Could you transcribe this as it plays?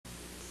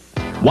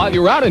While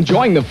you're out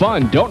enjoying the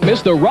fun, don't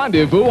miss the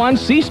Rendezvous on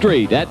C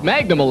Street at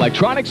Magnum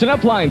Electronics and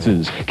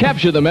Appliances.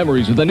 Capture the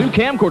memories with a new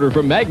camcorder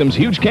from Magnum's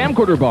huge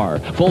camcorder bar.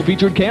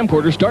 Full-featured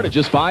camcorders start at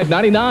just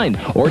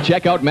 $5.99. Or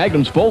check out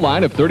Magnum's full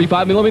line of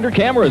 35mm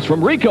cameras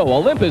from Ricoh,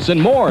 Olympus,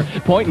 and more.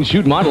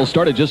 Point-and-shoot models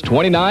start at just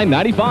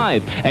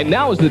 $29.95. And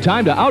now is the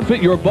time to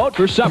outfit your boat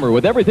for summer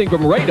with everything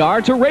from radar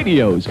to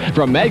radios.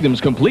 From Magnum's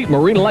complete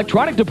marine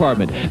electronic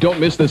department. Don't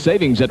miss the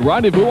savings at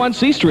Rendezvous on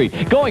C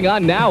Street. Going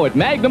on now at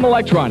Magnum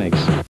Electronics.